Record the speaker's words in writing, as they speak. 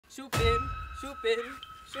chupeiro, chupeiro,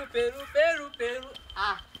 chupeiro, peru, peru.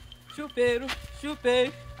 Ah, chupeiro,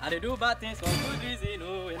 chupeiro. I dey do bad things for good reason,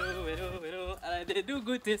 no. I dey do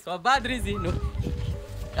good things for bad reason, no.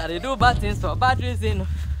 I dey do bad things for bad reason, no.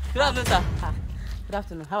 Good afternoon, sir. Good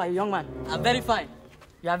afternoon. How are you, young man? I'm very fine.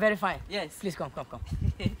 You are very fine. Yes. Please come.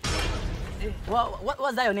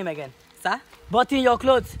 What's that your name again? Sir? But in your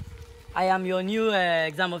clothes, I am your new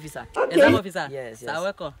exam officer. Okay. Exam officer? Yes. Sir,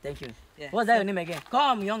 welcome. Thank you. Yeah. What's that your name again?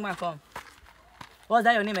 Come, young man, come. What's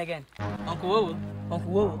that your name again? Uncle Wowo.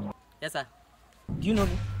 Uncle Wowo. Yes, sir. Do you know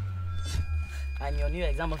me? I'm your new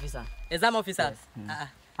exam officer. Exam officer? Yes.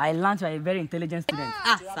 I learned you are a very intelligent student.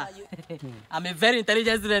 Sir. I'm a very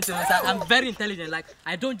intelligent student, sir. I'm very intelligent. Like,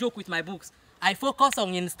 I don't joke with my books. I focus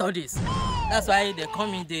on in studies. That's why they call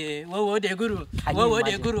me the Wowo the Guru.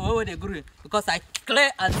 Wowo the Guru. Because I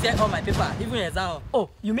clear and clear all my paper, even exam. Oh,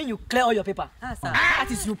 you mean you clear all your paper? Sir. That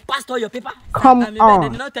is, you passed all your paper? Come on. They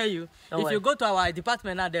did not tell you. If you go to our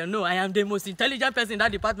department now, they'll know I am the most intelligent person in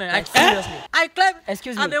that department. Seriously? I clear.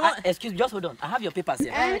 Excuse me. Excuse me. Just hold on. I have your papers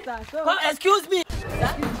here. Come, excuse me.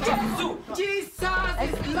 Jesus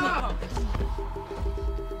is Lord.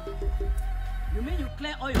 You mean you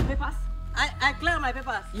clear all your papers? I clear my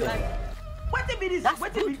papers. You like? What be this?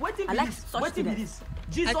 What be this?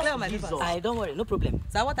 Jesus. I clear my papers. I don't worry, no problem.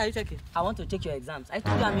 Sir, what are you checking? I want to check your exams. I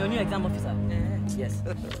told you I'm your new exam officer. Yes.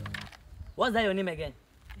 What's that your name again?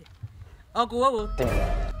 Uncle Wowo.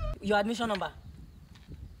 Your admission number?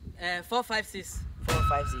 456.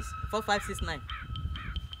 456. 4569.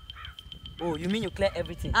 Oh, you mean you clear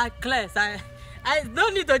everything? I clear, sir. I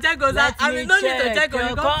don't need to check those. Let me need to check on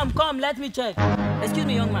you. Come, let me check. Excuse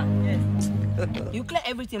me, young man. Yes. You clear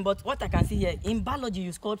everything, but what I can see here, in biology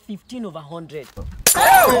you scored 15 over 100.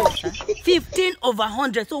 15 over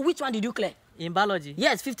 100. So which one did you clear? In biology?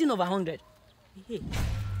 Yes, 15 over 100.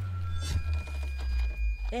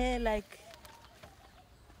 Like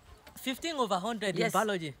 15 over 100 yes. in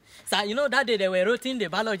biology. Sir, you know that day they were writing the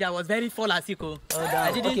biology, I was very full as equal.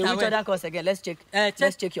 I didn't okay, which other course again? Let's check.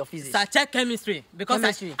 Let's check your physics. Sir, check chemistry. Because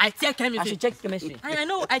chemistry. I check chemistry. I should check chemistry. I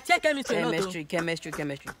know, I check chemistry.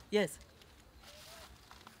 Chemistry. Yes.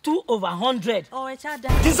 2 over 100. Oh, I checked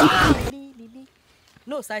that.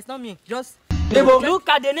 No, sir, it's not me. Just look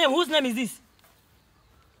at the name. Whose name is this?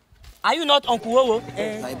 Are you not Uncle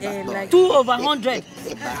Wowo? Like 2 over 100.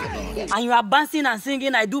 And you are dancing and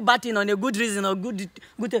singing, I do batting on a good reason or good.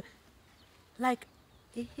 Like,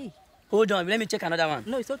 Hold on, let me check another one.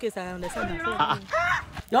 No, it's okay, sir. I understand.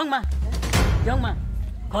 Young man,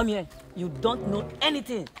 come here. You don't know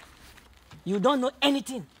anything. You don't know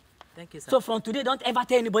anything. Thank you, sir. So from today, don't ever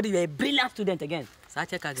tell anybody you're a brilliant student again. Sir,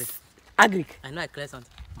 check agric. Agric? I know I clear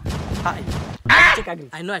something. Check agric.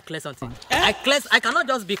 I know I clear something. I cannot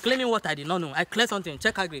just be claiming what I did not know. I clear something.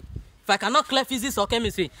 Check agric. If I cannot clear physics or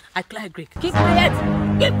chemistry, I clear agric. Keep quiet.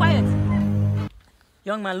 Keep quiet.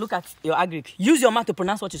 Young man, look at your agric. Use your mouth to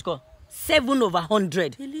pronounce what it's called. 7 over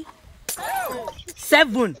 100. Really?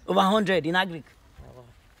 7 over 100 in agric.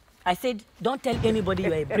 I said, don't tell anybody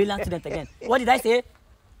you're a brilliant student again. What did I say?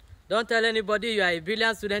 Don't tell anybody you are a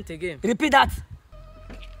brilliant student again. Repeat that.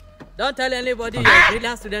 Don't tell anybody you are a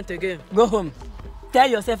brilliant student again. Go home. Tell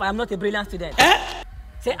yourself I am not a brilliant student.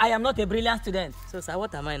 Say I am not a brilliant student. So, sir,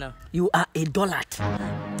 what am I now? You are a dullard.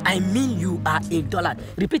 I mean you are a dullard.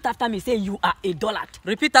 Repeat after me. Say you are a dullard.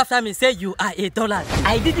 Repeat after me. Say you are a dullard.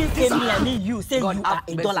 I didn't say me, I mean you. Say God, you are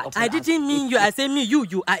a dullard. I didn't mean you. I say me,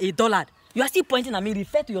 you are a dullard. You are still pointing at me.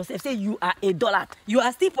 Refer to yourself. Say you are a dullard. You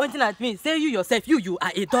are still pointing at me. Say you yourself. You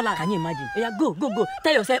are a dullard. Can you imagine? Oh, yeah, go.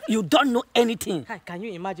 Tell yourself you don't know anything. Hi, can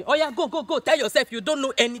you imagine? Oh yeah, go. Tell yourself you don't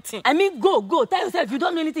know anything. I mean go. Tell yourself you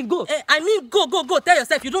don't know anything. Go. I mean go. Tell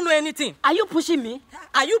yourself you don't know anything. Are you pushing me?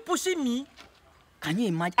 Are you pushing me? Can you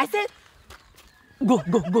imagine? I said go.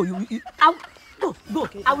 Go.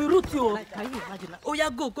 Okay. I will root you. Like, can you imagine? Oh yeah,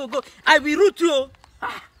 go. I will root you.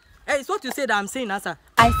 Hey, it's what you say that I'm saying, sir.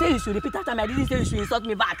 I say you should repeat after me. I didn't say you should insult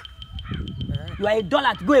me back. You are a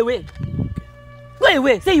dullard. Go away. Go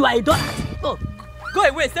away. Say you are a dullard. Go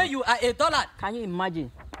away. Say you are a dullard. Can you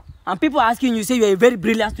imagine? And people asking you, say you are a very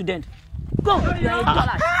brilliant student. Go. You are a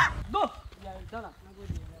dullard. Go. You are a dullard.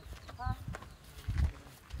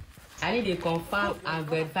 I need a confirm and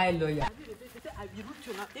verify lawyer. I will root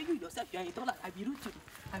you now. Tell you yourself you are a dullard. I will root you now.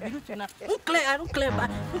 I don't clear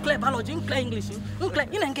biology. I don't clear English. I don't clear.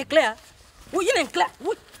 You didn't clear. You didn't clear.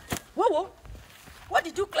 Whoa. What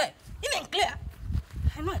did you clear? You didn't clear.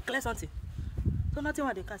 I know I clear something. So nothing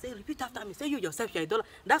what they can say. Repeat after me. Say you yourself you are a dullard.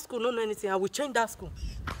 That school don't know anything. I will change that school.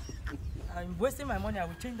 I'm wasting my money. I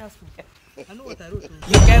will change that school. I know what I wrote.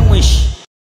 You can wish.